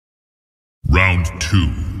Round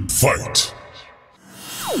 2. Fight!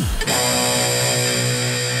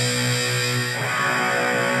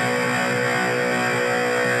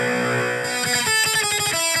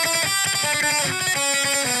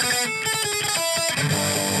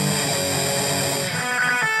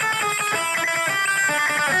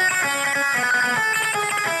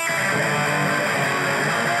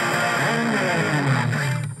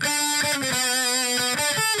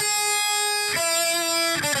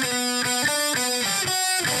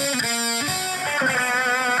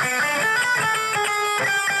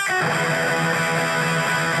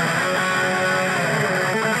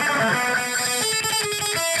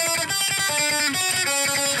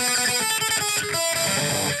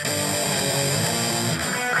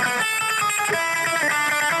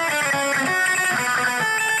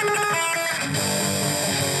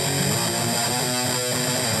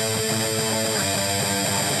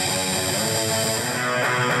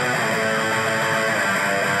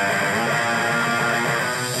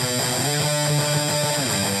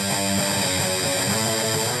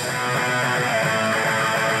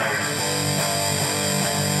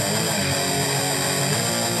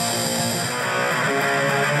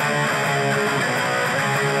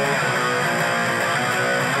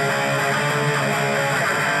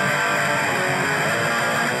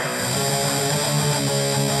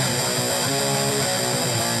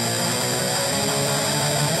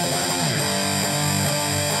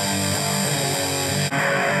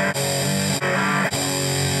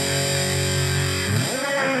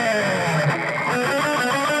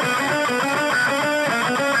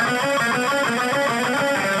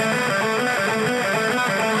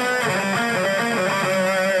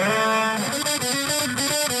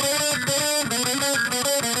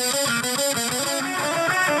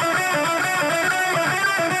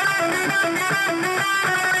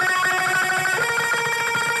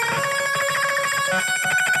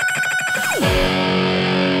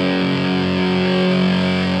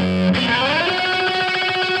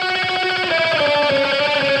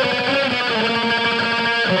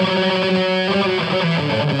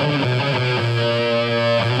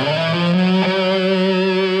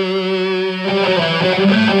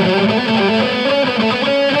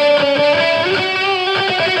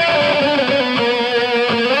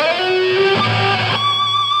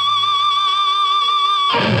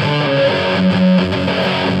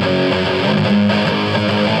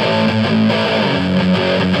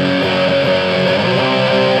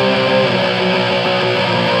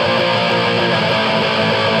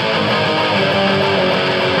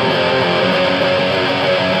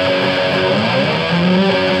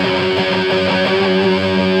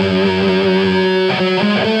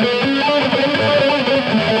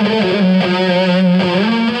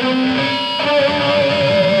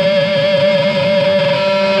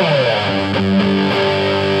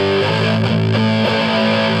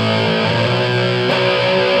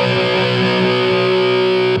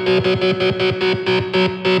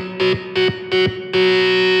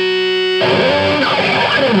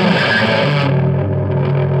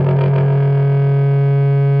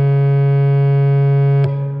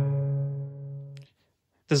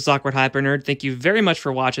 This is Awkward Hyper Nerd. Thank you very much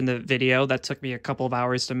for watching the video. That took me a couple of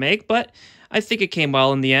hours to make, but I think it came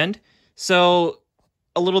well in the end. So,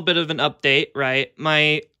 a little bit of an update, right?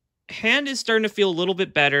 My hand is starting to feel a little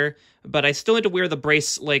bit better, but I still need to wear the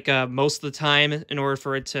brace like most of the time in order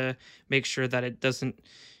for it to make sure that it doesn't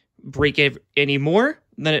break any more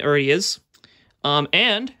than it already is.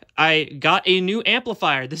 And I got a new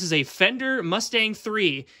amplifier. This is a Fender Mustang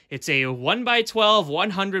 3. It's a 1x12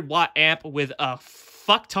 100 watt amp with a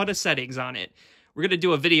fuck ton of settings on it. We're gonna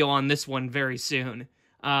do a video on this one very soon.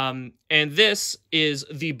 And this is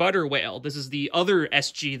the Butter Whale. This is the other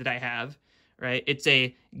SG that I have, right? It's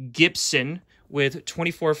a Gibson with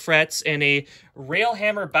 24 frets and a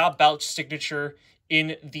Railhammer Bob Belch signature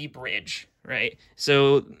in the bridge, right?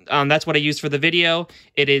 So that's what I used for the video.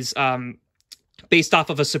 It is based off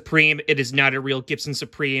of a Supreme. It is not a real Gibson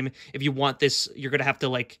Supreme. If you want this, you're gonna have to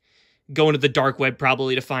like go into the dark web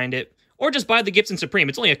probably to find it. Or just buy the Gibson Supreme.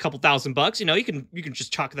 It's only a couple $1,000. You know, you can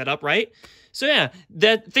just chalk that up, right? So yeah,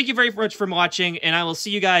 thank you very much for watching, and I will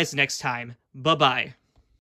see you guys next time. Bye-bye.